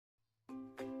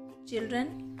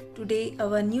Children, today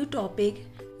our new topic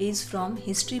is from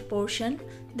history portion,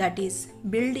 that is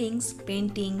buildings,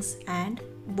 paintings and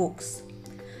books.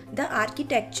 The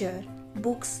architecture,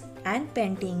 books and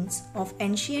paintings of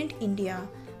ancient India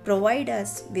provide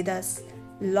us with a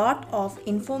lot of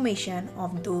information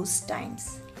of those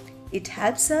times. It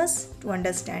helps us to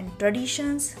understand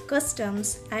traditions,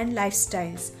 customs and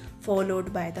lifestyles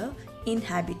followed by the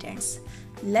inhabitants.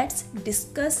 Let's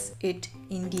discuss it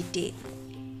in detail.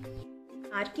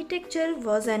 Architecture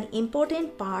was an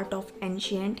important part of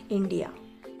ancient India.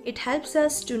 It helps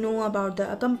us to know about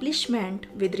the accomplishment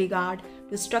with regard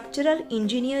to structural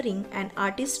engineering and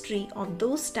artistry of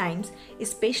those times,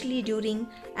 especially during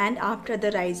and after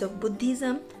the rise of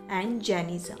Buddhism and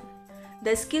Jainism.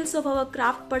 The skills of our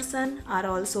craftsperson are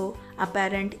also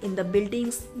apparent in the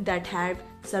buildings that have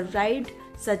survived,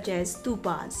 such as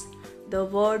stupas. The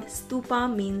word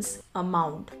stupa means a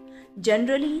mound.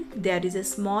 Generally, there is a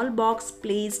small box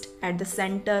placed at the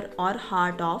center or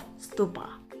heart of stupa.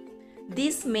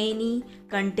 These may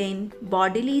contain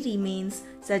bodily remains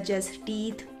such as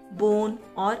teeth, bone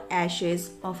or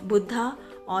ashes of Buddha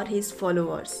or his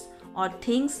followers, or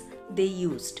things they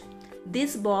used.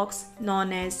 This box,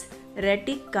 known as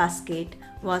retic casket,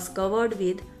 was covered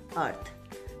with earth.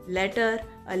 Later,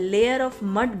 a layer of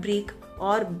mud brick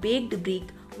or baked brick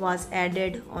was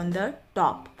added on the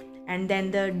top, and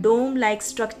then the dome-like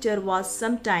structure was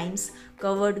sometimes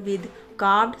covered with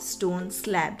carved stone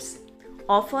slabs.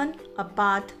 Often, a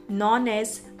path known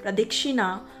as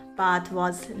Pradakshina path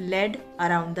was led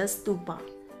around the stupa.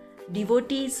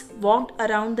 Devotees walked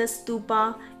around the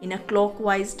stupa in a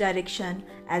clockwise direction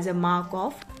as a mark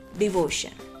of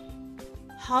devotion.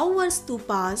 How were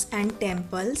stupas and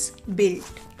temples built?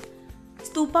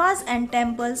 Stupas and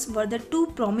temples were the two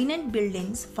prominent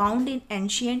buildings found in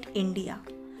ancient India.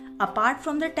 Apart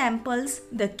from the temples,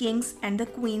 the kings and the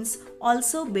queens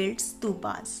also built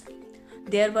stupas.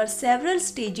 There were several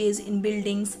stages in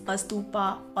building a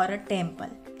stupa or a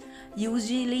temple.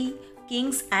 Usually,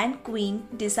 kings and queens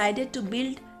decided to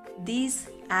build these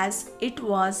as it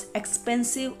was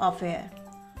expensive affair.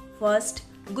 First,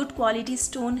 good quality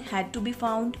stone had to be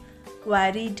found,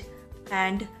 quarried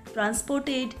and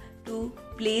transported to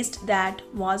place that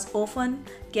was often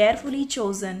carefully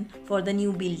chosen for the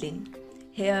new building.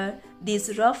 Here,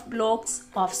 these rough blocks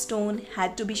of stone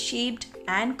had to be shaped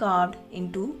and carved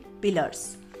into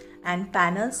pillars and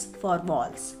panels for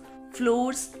walls,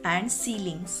 floors and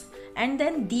ceilings, and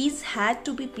then these had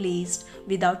to be placed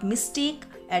without mistake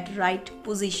at right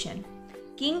position.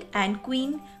 King and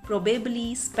queen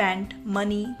probably spent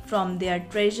money from their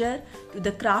treasure to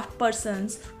the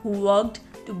craftspersons who worked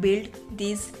to build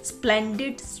these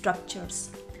splendid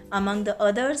structures. Among the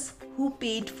others who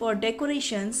paid for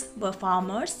decorations were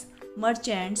farmers,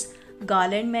 merchants,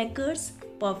 garland makers,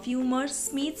 perfumers,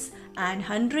 smiths, and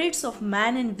hundreds of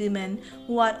men and women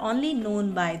who are only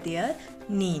known by their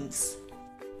names.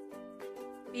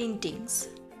 Paintings.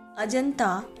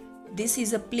 Ajanta, this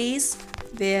is a place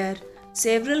where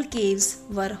several caves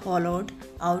were hollowed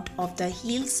out of the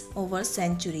hills over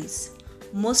centuries.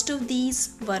 Most of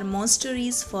these were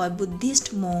monasteries for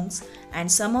Buddhist monks,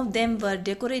 and some of them were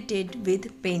decorated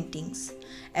with paintings.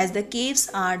 As the caves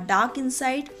are dark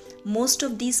inside, most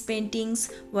of these paintings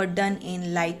were done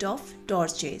in light of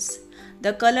torches.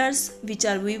 The colors, which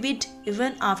are vivid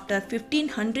even after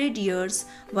 1500 years,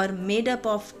 were made up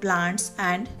of plants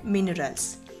and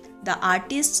minerals. The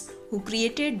artists who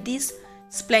created these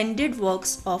splendid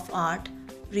works of art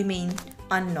remain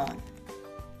unknown.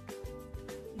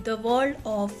 The world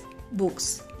of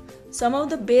books. Some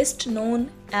of the best known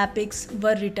epics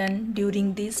were written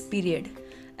during this period.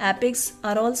 Epics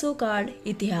are also called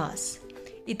Itihas.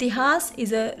 Itihas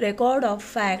is a record of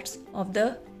facts of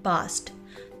the past.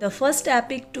 The first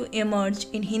epic to emerge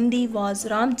in Hindi was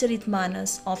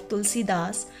Ramcharitmanas of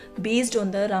Tulsidas, based on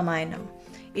the Ramayana.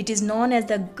 It is known as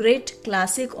the great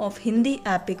classic of Hindi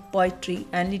epic poetry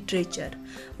and literature.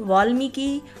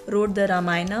 Valmiki wrote the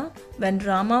Ramayana when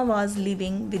Rama was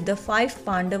living with the 5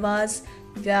 Pandavas.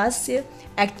 Vyasya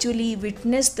actually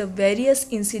witnessed the various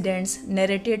incidents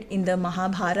narrated in the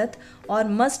Mahabharata, or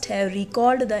must have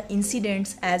recalled the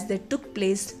incidents as they took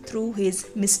place through his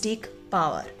mystic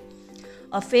power.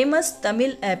 A famous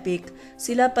Tamil epic,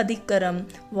 Silapadikaram,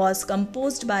 was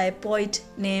composed by a poet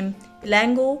named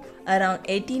Ilango around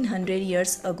 1800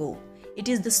 years ago. It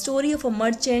is the story of a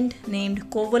merchant named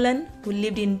Kovalan who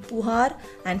lived in Puhar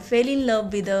and fell in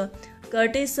love with a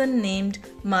courtesan named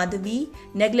Madhavi,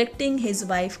 neglecting his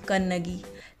wife Kannagi.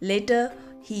 Later,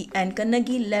 he and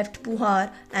Kannagi left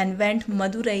Puhar and went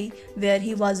Madurai, where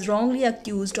he was wrongly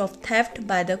accused of theft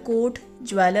by the court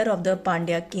jeweler of the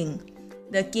Pandya king.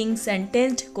 the king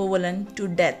sentenced Kovalan to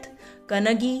death.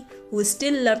 Kannagi, who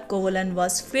still loved Kovalan,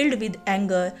 was filled with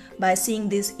anger by seeing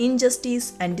this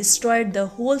injustice and destroyed the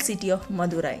whole city of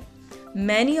Madurai.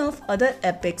 Many of other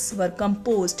epics were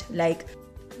composed like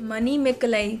Mani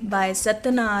Mekkalai by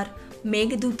Satyanar,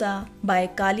 Meghaduta by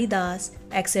Kalidas,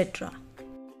 etc.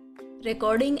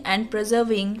 Recording and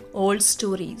preserving old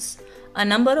stories. A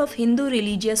number of Hindu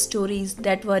religious stories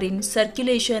that were in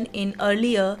circulation in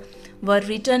earlier were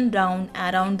written down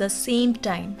around the same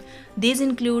time. These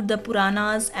include the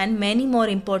Puranas and many more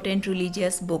important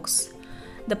religious books.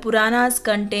 The Puranas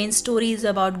contain stories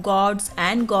about gods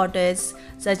and goddesses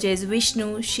such as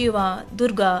Vishnu, Shiva,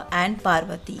 Durga, and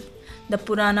Parvati. The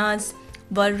Puranas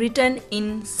were written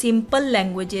in simple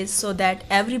languages so that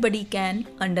everybody can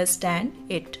understand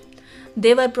it.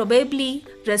 They were probably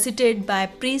recited by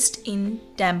priests in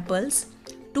temples.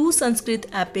 Two Sanskrit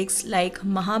epics like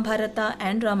Mahabharata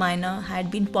and Ramayana had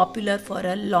been popular for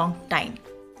a long time.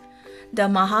 The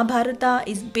Mahabharata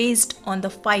is based on the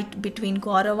fight between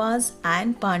Kauravas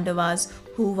and Pandavas,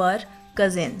 who were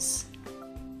cousins.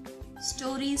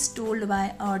 Stories told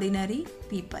by ordinary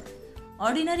people.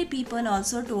 Ordinary people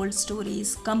also told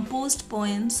stories, composed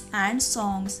poems and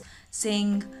songs,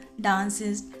 sang,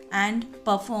 dances, and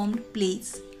performed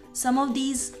plays. Some of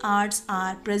these arts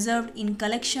are preserved in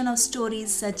collection of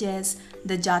stories such as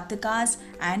the Jatakas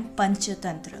and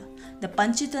Panchatantra. The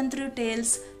Panchatantra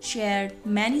tales shared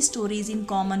many stories in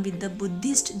common with the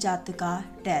Buddhist Jataka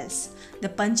tales. The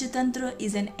Panchatantra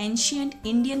is an ancient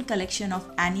Indian collection of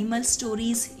animal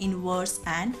stories in verse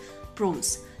and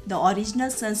prose. The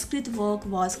original Sanskrit work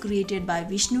was created by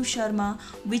Vishnu Sharma,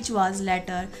 which was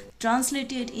later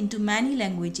translated into many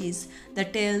languages. The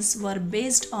tales were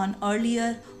based on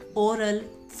earlier oral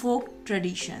folk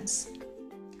traditions.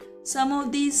 Some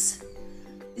of these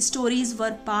stories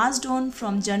were passed on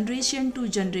from generation to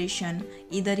generation,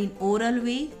 either in oral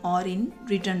way or in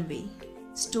written way.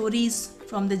 Stories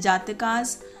from the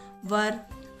Jatakas were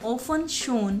often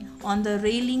shown on the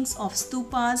railings of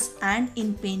stupas and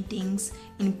in paintings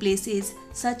in places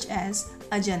such as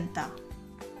Ajanta.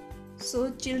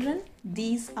 So children,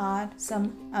 these are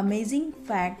some amazing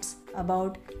facts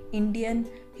about Indian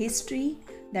history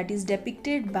that is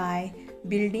depicted by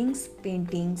buildings,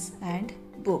 paintings and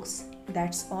books.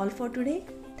 That's all for today.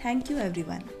 Thank you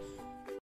everyone.